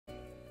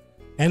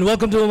and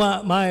welcome to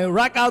my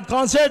rock out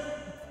concert.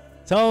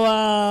 So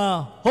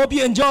hope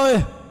you enjoy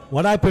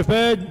what I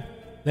prepared.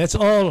 Let's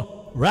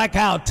all rock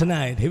out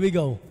tonight. Here we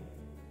go.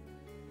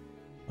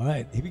 All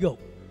right, here we go.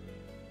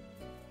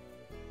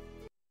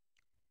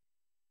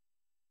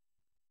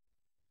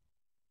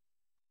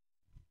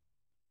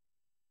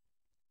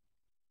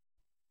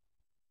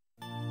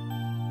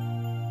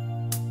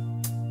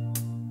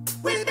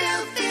 We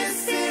built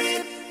this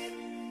city.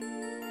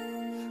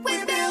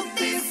 We built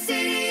this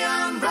city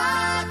on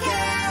rock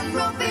and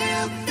roll.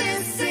 Built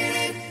this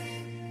city.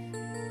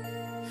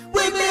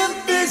 We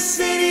built this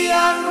city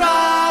on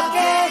rock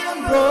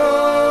and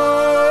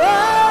roll.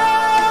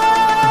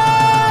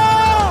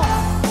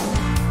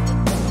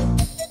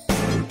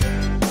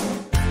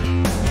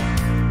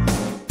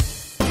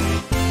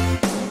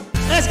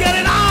 Let's get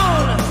it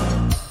on.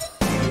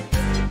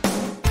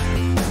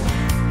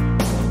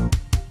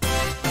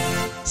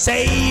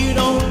 Say you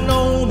don't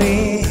know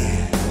me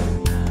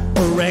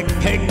or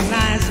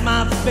recognize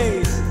my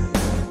face.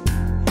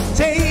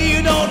 Say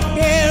you don't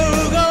care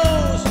who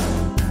goes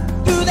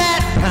to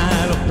that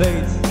kind of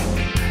place.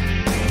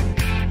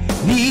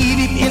 Knee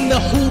deep in the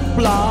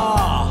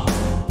hoopla,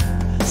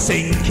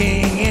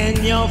 sinking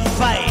in your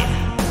fight.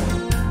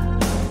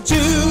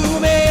 Too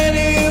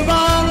many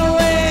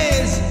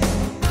runaways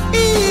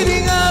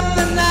eating up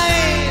the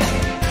night.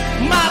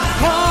 My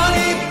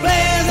party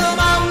plays a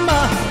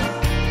mama.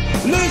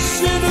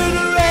 Listen to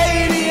the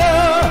radio.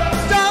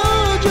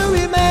 Don't you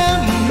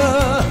remember?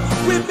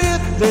 We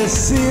built this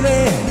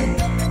city.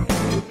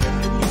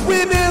 We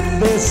built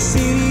this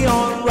city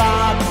on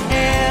rock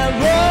and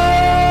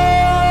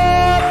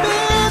roll.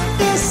 Built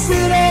this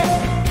city.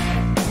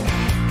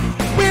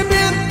 We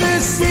built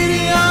this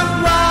city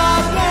on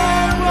rock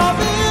and roll.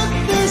 Built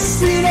this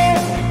city.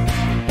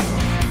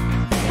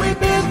 We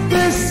built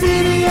this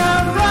city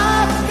on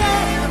rock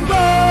and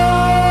roll.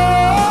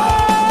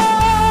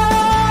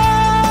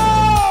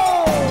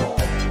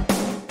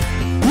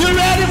 You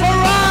ready for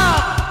rock?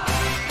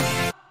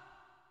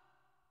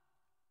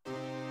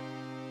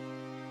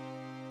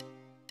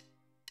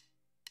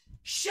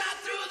 Shot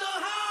through the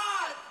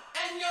heart,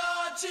 and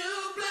you're to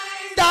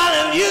blame.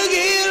 Darling, you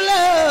give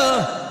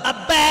love a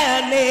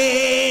bad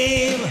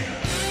name.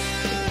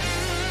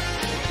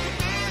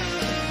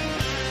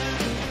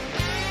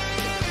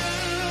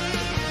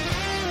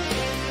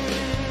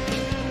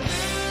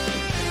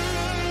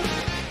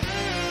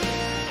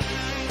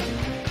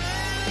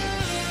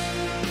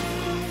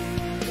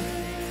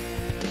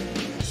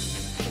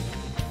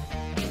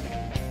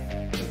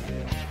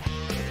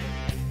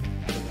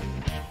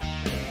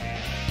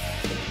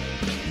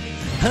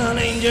 An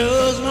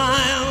angel's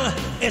smile,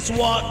 it's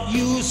what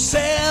you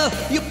sell.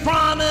 You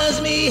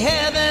promised me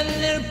heaven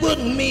and put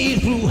me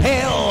through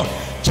hell.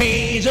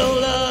 Change of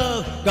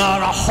love,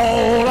 got a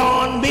hold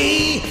on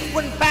me.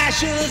 When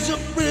passion's a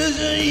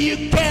prison,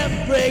 you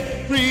can't break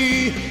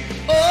free.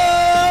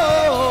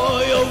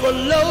 Oh, you're a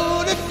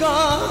loaded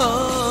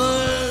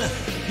gun,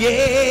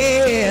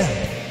 yeah.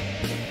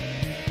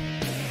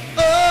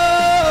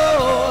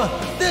 Oh,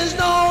 there's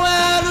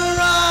nowhere to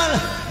run.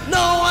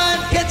 No one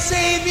can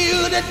save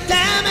you. The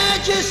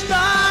damage is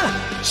done.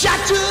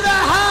 Shot to the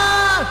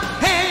heart,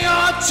 and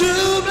you're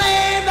to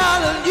blame.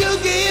 Darling, you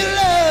give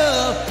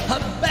love a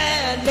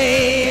bad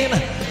name.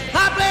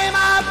 I play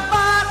my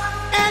part,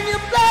 and you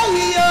play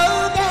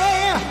your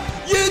game.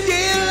 You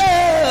give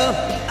love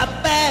a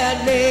bad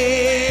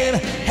name.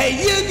 Hey,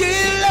 you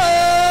give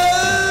love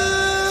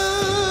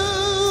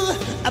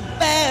a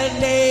bad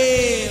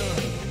name.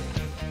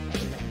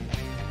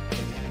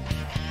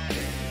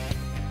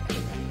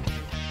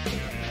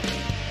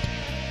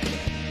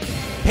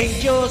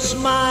 Paint your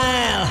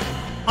smile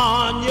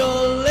on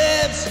your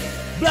lips,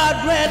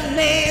 blood red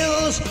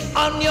nails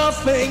on your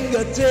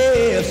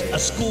fingertips. A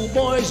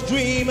schoolboy's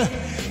dream,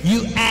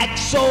 you act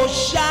so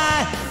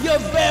shy. Your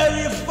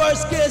very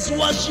first kiss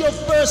was your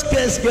first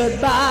kiss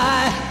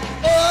goodbye.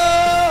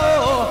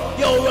 Oh,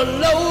 you're a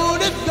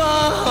loaded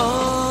gun.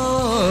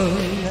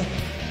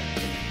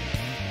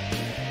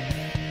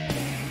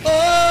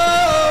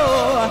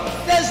 Oh,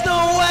 there's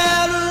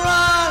nowhere to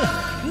run.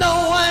 No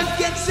one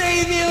can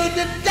save you.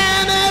 The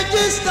damage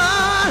is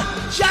done.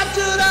 Shot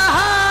to the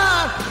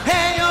heart,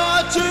 and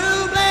you're to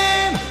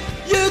blame.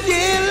 You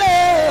give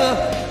love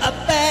a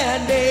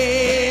bad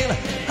name.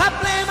 I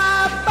play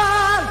my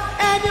part,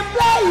 and you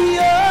play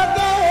your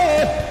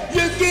game.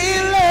 You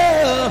give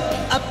love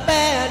a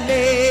bad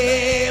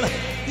name.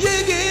 You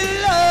give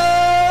love.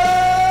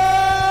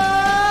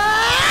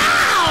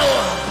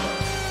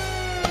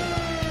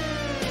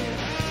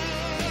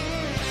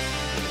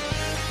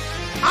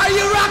 Are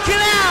you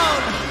rocking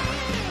out?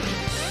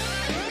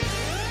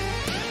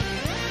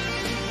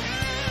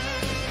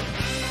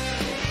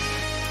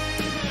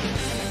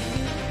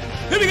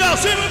 Here we go,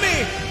 sing with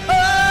me.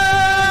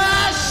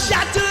 Oh,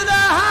 shot to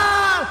the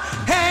heart,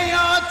 and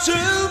you're to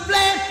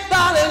blame.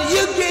 Darling,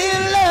 you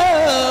give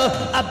love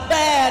a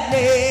bad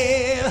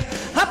name.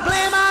 I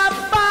play my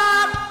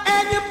part,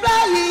 and you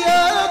play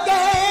your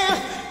game.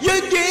 You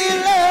give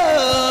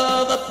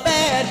love a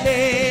bad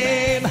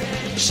name.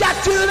 Shot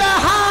to the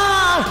heart.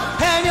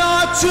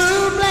 to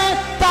blame.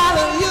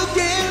 Darling, you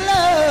give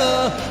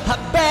love a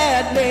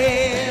bad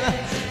name.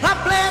 I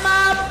play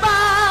my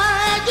part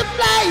and you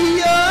play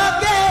your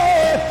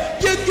game.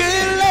 You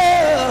give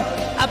love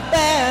a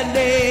bad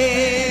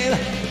name.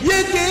 You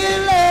give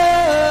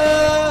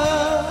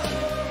love.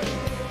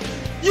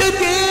 You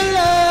give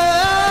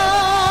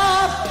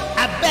love a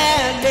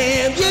bad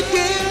name. You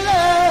give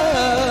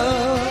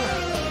love.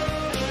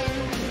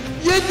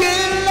 You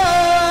give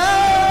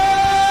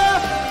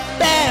love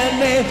bad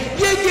name.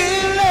 You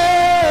give love.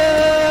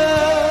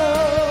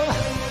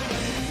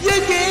 You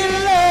give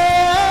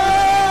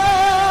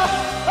love.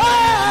 Oh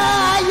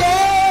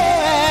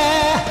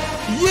yeah.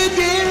 You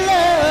give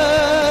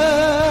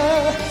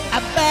love a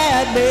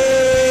bad name.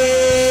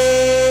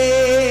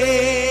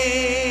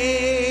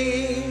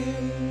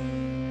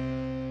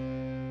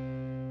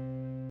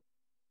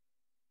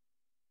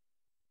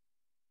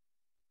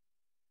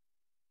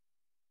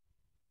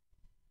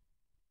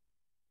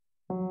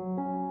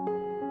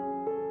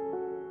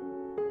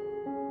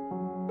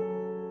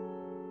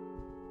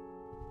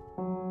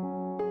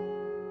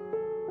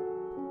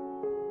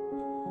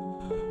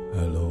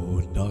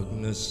 Hello,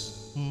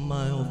 darkness,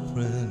 my old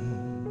friend.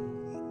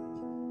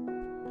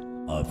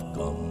 I've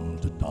come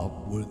to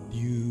talk with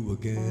you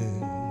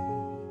again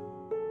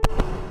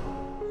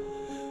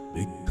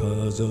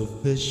because of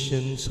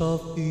visions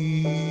of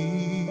the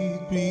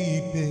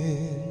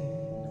creeping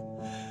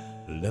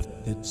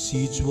left its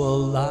seeds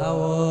while I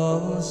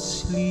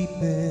was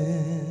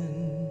sleeping,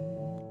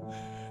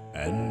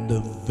 and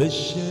the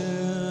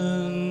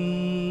vision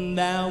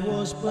that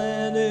was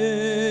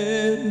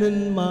planted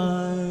in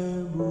my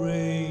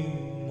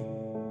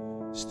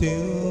brain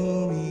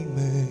still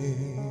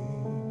remains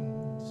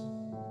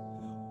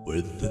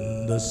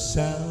within the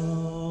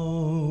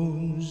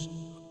sounds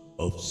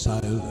of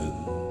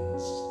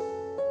silence.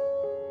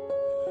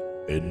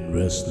 In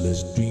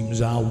restless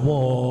dreams I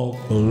walk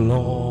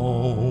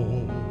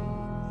alone,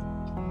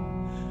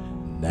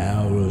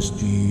 narrow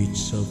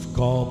streets of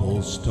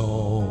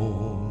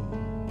cobblestone.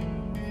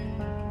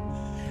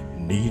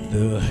 Neath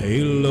the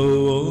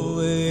halo of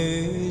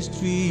a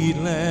street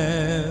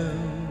lamp,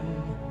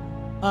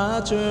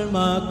 I turn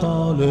my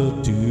collar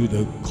to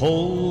the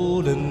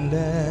cold and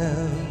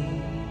damp.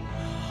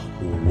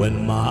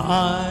 When my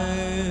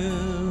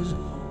eyes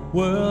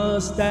were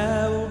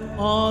stabbed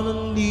on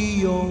a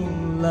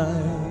neon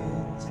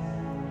light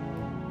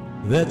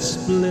that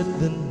split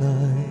the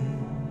night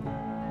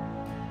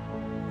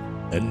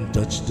and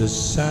touched the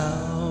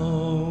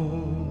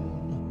sound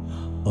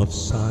of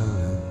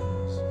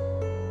silence.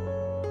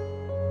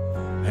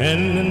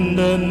 And in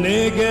the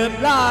naked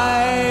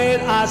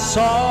light I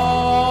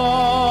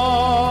saw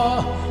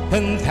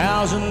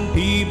 10,000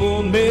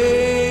 people,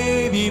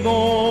 maybe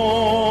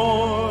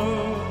more.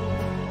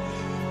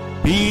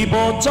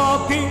 People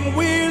talking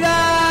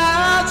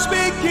without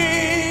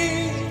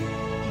speaking,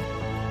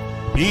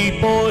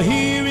 people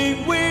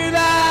hearing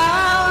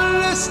without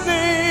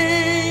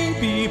listening,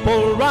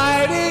 people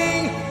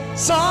writing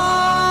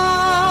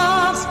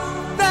songs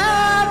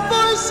that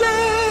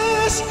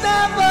voices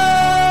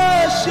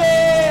never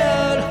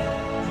shared,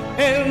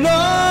 and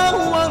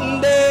no one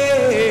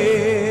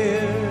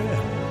dare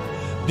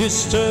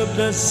disturb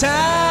the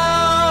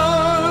sound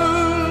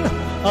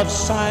of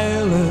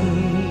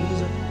silence.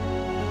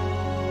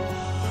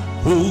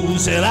 Who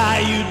said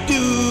you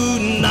do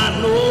not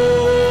know?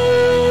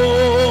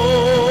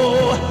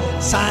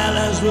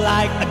 Silence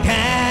like a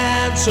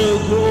cancer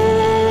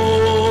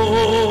grows.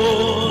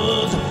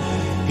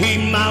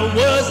 Heed my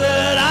words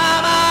that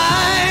I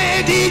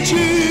might teach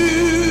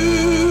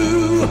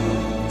you.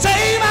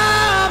 Take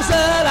my arms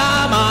that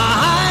I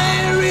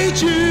might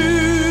reach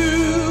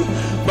you.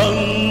 But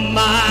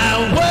my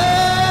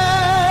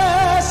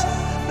words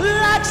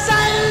like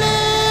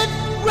silent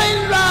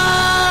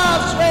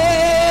raindrops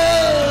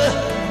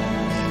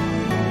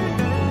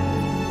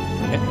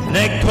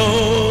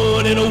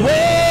echoed in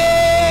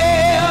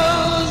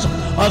waves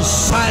of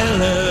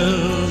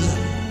silence,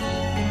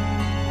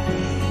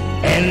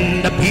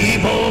 and the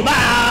people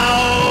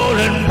bowed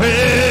and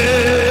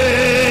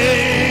prayed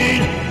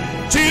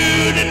to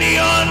the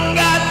neon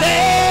god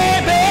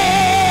they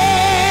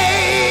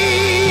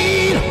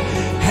made,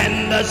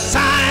 and the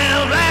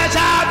sign flashed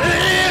out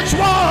its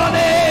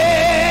warning,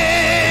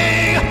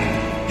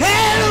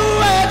 and the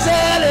words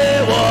that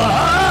it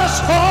was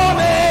for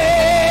me.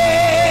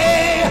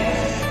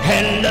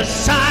 And the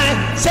sign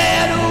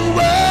said the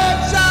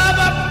words of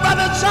a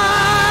brother's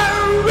son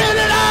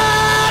written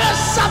on a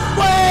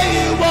subway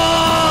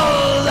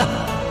walls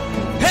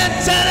and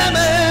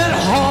tenement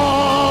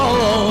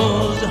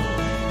halls,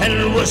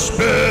 and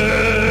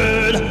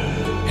whispered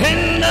in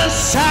the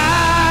sound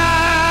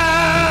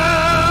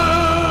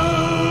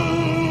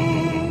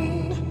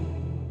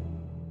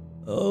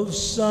of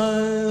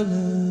silence.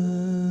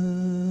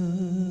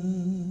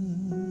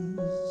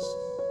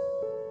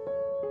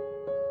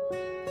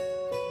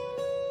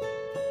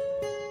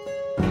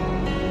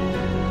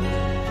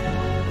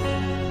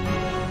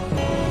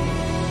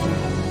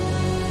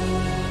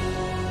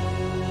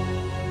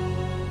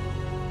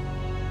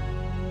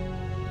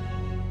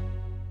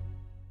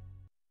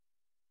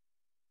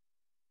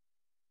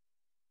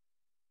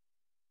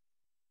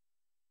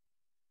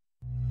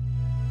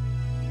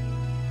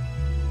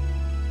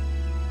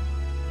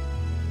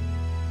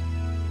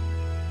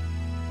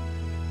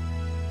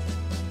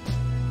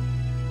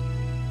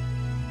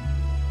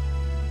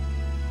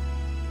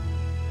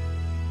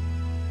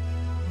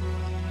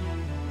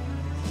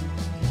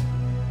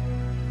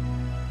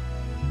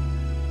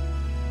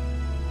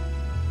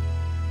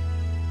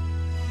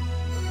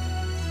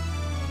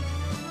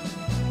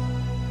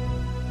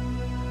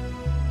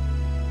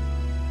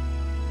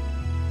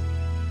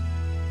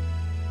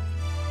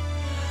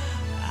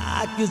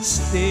 could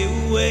stay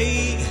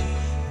awake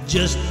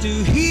just to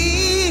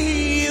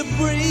hear you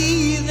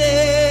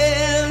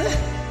breathing.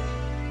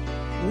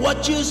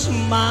 Watch you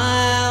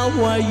smile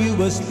while you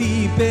were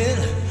sleeping,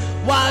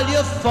 while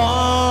you're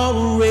far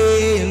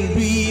away and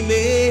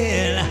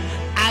dreaming.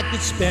 I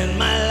could spend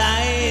my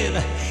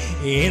life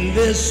in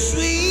this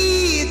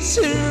sweet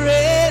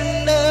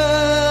surrender.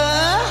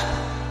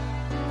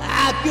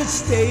 I could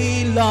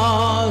stay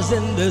lost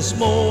in this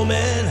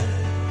moment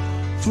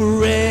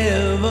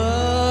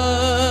forever.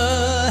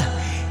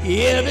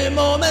 Every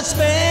moment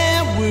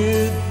spent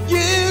with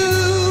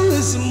you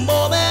is a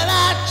moment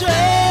I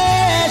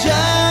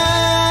treasure.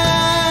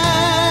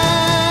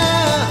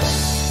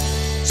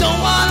 Don't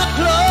wanna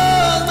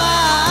close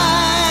my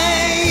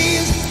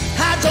eyes,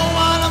 I don't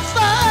wanna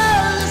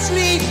fall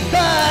asleep,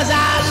 'cause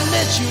I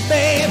miss you,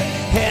 babe,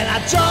 and I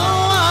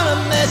don't wanna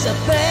miss a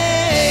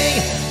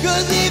thing.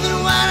 'Cause even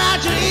when I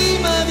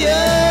dream of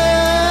you,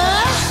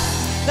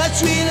 that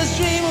sweetest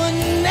dream would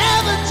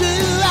never do.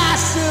 I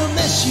still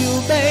miss you,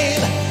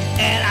 babe,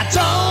 and I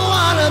don't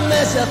wanna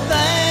miss a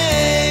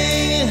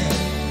thing.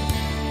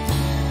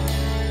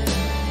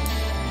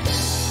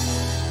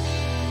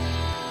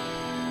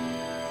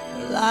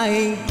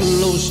 Lying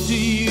close to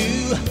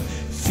you,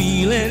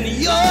 feeling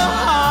your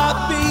heart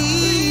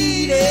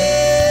beating,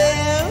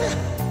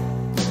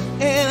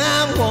 and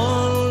I'm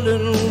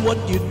wondering what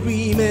you're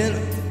dreaming,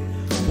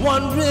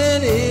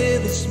 wondering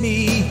if it's me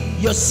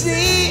you're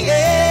seeing.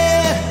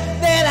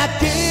 Then I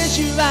kiss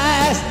your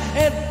eyes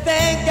and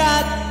thank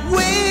God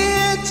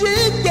we're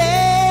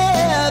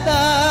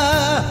together.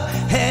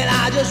 And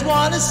I just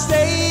wanna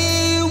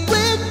stay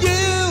with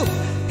you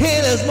in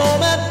this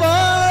moment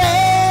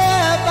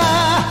forever,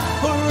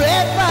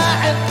 forever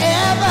and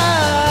ever.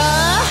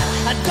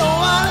 I don't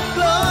wanna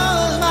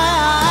close my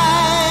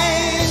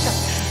eyes,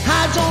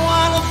 I don't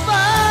wanna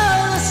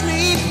fall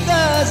asleep,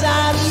 'cause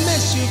I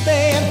miss you,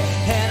 babe,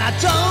 and I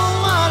don't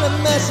wanna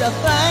miss a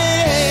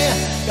thing.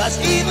 'Cause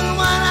even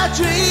when I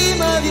dream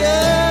of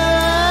you,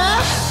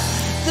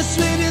 the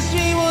sweetest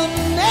dream will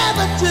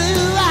never do.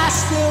 I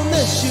still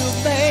miss you,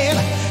 babe,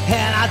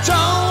 and I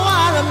don't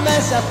wanna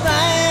miss a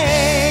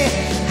thing.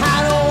 I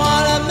don't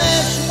wanna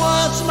miss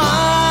one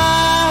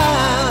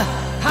smile,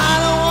 I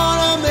don't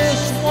wanna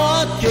miss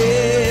one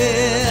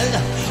kiss.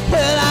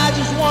 Well, I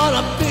just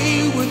wanna be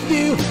with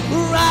you,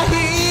 right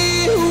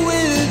here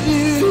with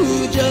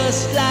you,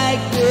 just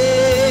like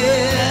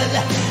this.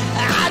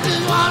 I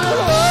just wanna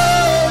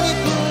hold you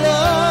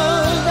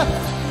close,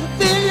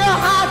 feel your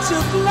heart so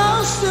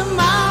close to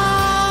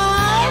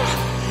mine,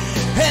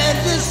 and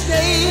just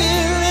stay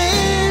here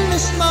in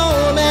this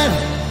moment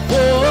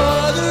for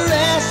the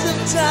rest of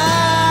time.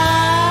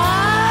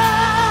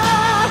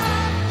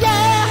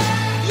 Yeah,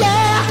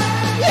 yeah,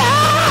 yeah.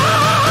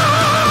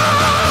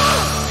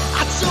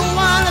 I don't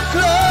wanna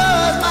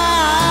close my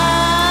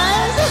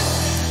eyes,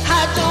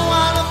 I don't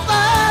wanna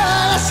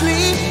fall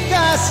asleep,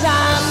 'cause I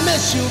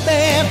miss you,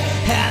 babe,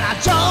 and I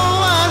don't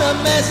wanna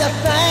miss a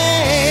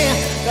thing.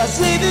 'Cause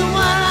even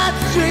when I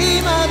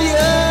dream of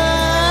you,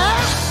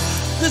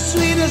 the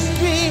sweetest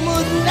dream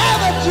would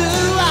never do.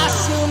 I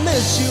still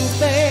miss you,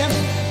 babe,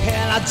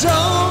 and I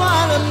don't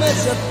wanna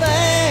miss a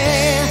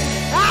thing.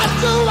 I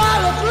don't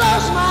wanna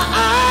close my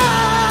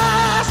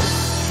eyes,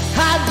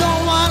 I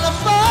don't wanna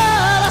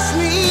fall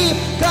asleep,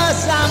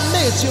 'cause I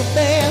miss you,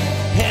 babe,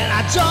 and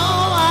I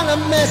don't wanna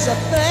miss a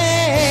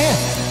thing.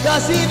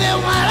 'Cause even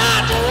when I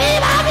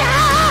dream of you,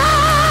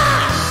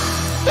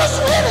 the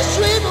sweetest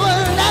dream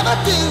will never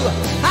do.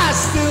 I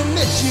still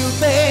miss you,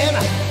 babe,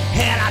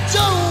 and I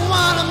don't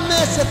wanna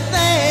miss a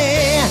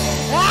thing.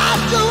 I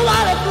don't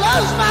wanna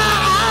close my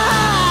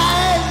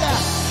eyes,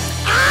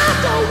 I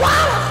don't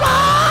wanna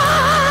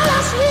fall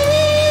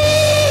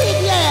asleep,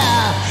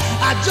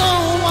 yeah, I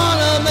don't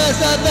wanna miss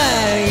a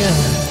thing.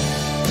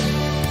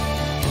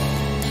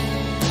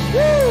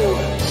 Woo!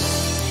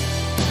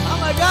 Oh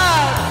my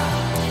God!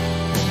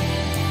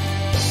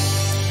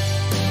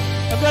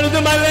 I'm gonna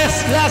do my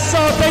last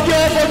song. Thank you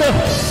all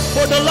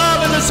for the love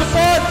and the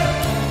support.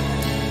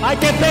 I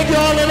can't thank you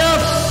all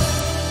enough.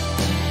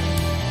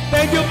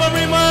 Thank you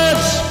very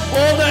much,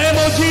 all the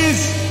emojis.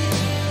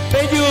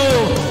 Thank you,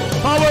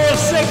 Power of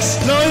Six,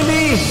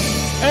 Noemi,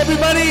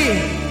 everybody.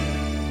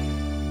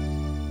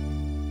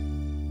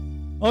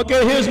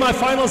 Okay, here's my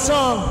final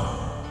song.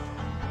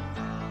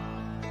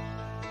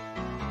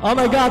 Oh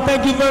my God,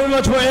 thank you very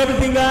much for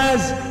everything,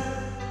 guys.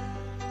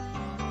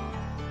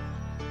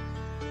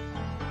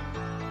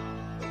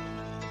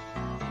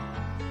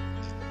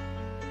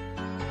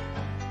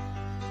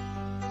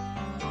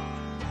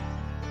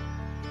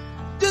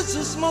 Just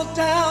a small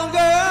town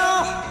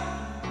girl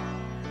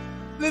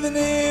living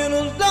in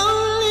a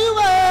lonely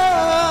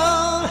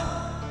world.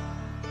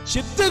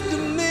 She took the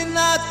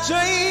midnight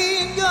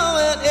train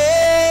going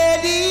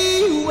anywhere.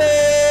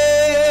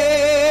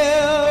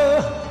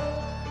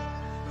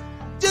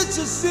 Just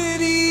a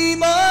city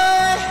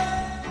boy,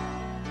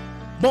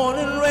 born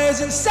and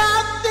raised in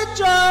South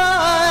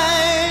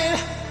Detroit.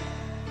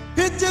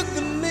 He took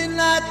the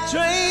midnight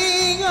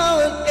train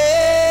going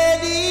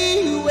anywhere.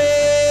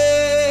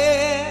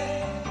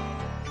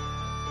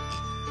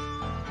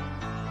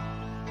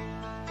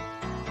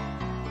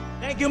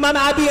 Thank you, Mama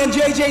Abby and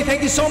JJ.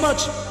 Thank you so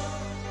much.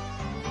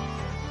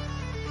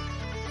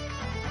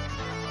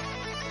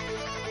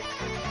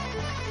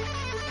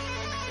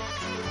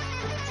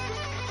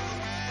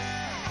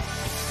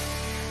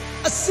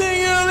 I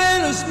see you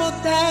in a small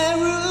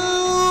dining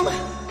room,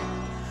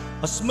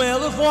 a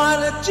smell of wine,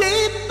 a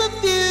cheap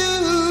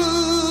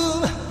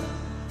perfume.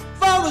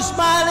 For a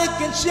smile it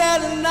can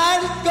shed a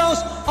night, it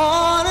goes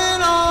on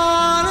and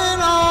on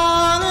and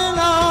on and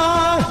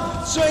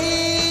on.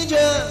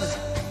 Strangers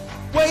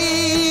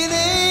waiting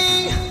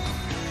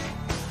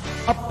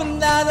up and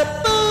down the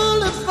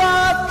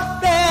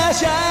boulevard, their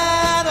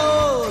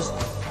shadows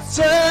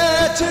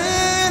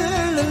searching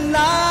in the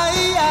night.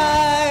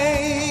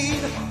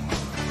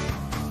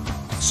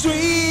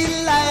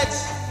 Street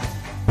lights,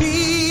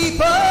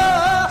 people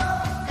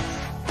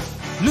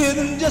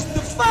living just to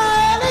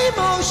find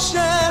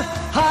emotion,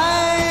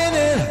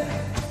 hiding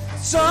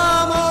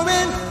somewhere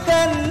in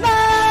the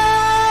night.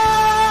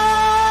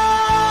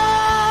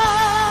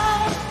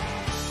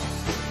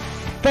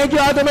 Thank you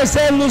out to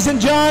myself, Lucien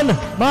John,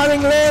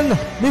 Maring Lynn,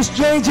 Miss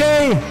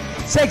JJ,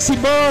 Sexy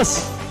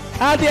Boss,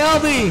 Auntie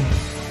Albi.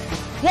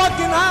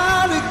 Working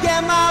hard to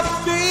get my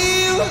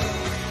feel.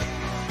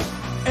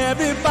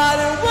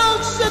 Everybody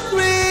wants a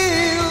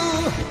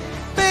thrill,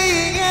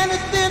 paying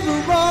anything to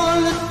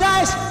roll the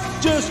dice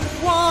just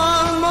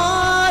one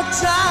more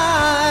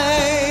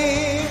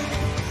time.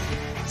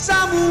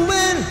 Some will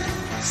win,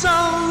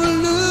 some will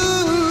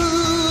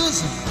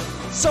lose.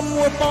 Some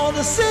were born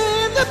to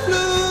sing the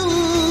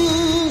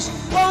blues.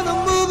 For the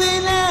movie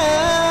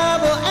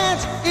never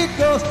ends, it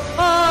goes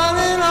on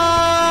and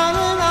on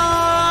and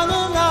on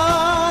and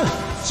on.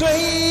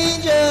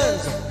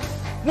 Strangers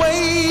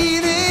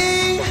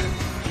waiting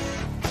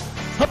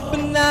up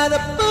and down the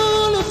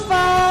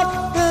boulevard,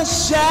 the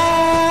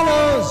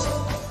shadows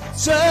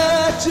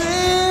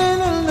searching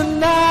in the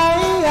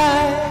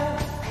night.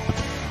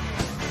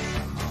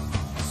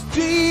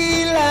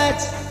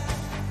 Streetlights,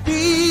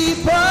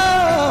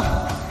 people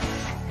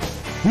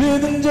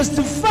living just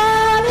to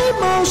find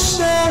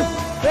emotion,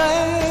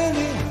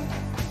 finding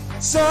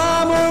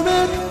somewhere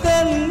in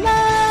the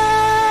night.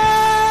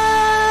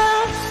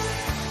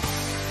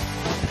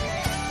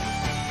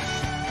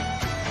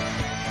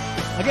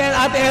 Again,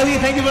 Ate Ellie,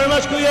 thank you very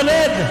much, Kuya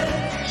Led.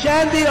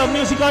 Shandy of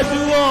Musical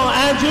Duo,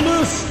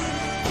 Angelus,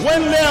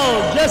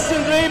 Wendell,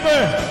 Justin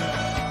Draper,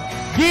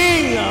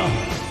 Ging,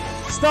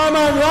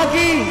 Starman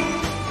Rocky.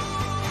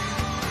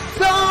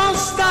 Don't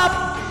stop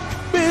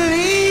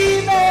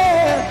believing.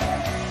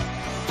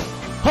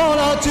 Hold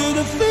on to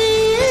the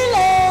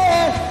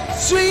feeling.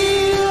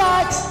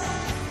 Streetlights,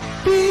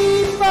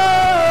 people.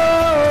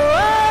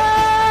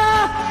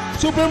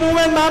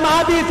 Superwoman, Mama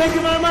Abby, thank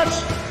you very much.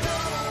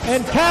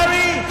 And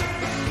Carrie,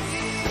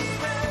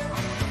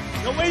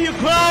 the way you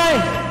cry.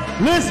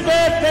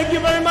 Lisbeth, thank you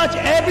very much.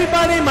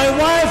 Everybody, my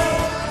wife,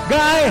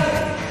 Guy,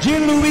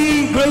 Jean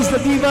Louis, Grace the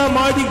Diva,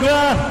 Mardi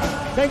Gras,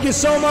 thank you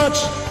so much.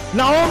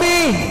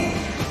 Naomi,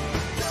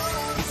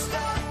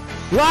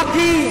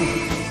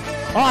 Rocky,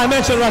 oh, I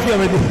mentioned Rocky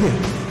already.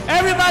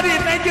 Everybody,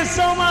 thank you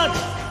so much.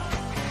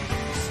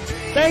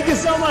 Thank you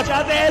so much.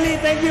 Ate Ellie,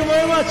 thank you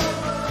very much.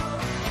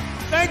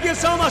 Thank you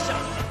so much.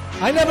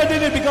 I never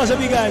did it because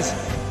of you guys.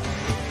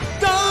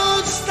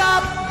 Don't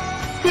stop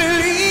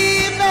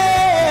believing.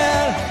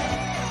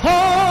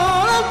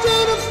 Hold on to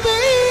the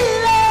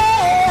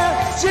feeling.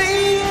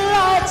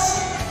 Streetlights,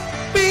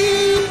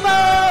 people.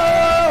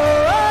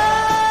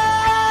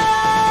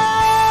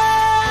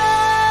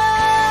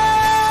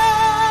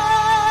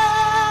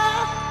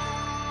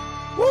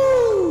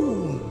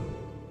 Woo!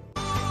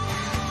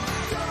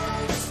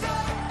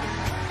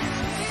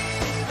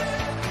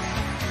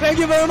 Thank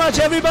you very much,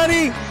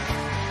 everybody.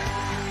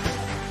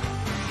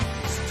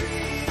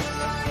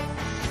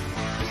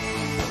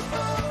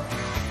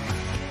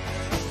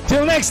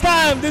 Till next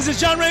time, this is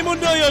John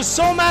Raymundo, your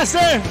Soul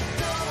Master.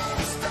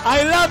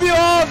 I love you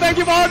all. Thank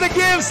you for all the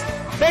gifts.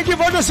 Thank you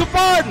for the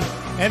support.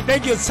 And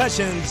thank you,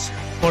 Sessions,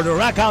 for the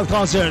Rock Out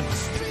concert.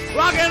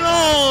 Rock and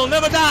roll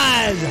never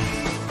dies.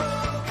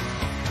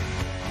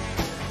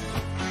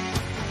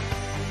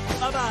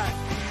 Bye-bye.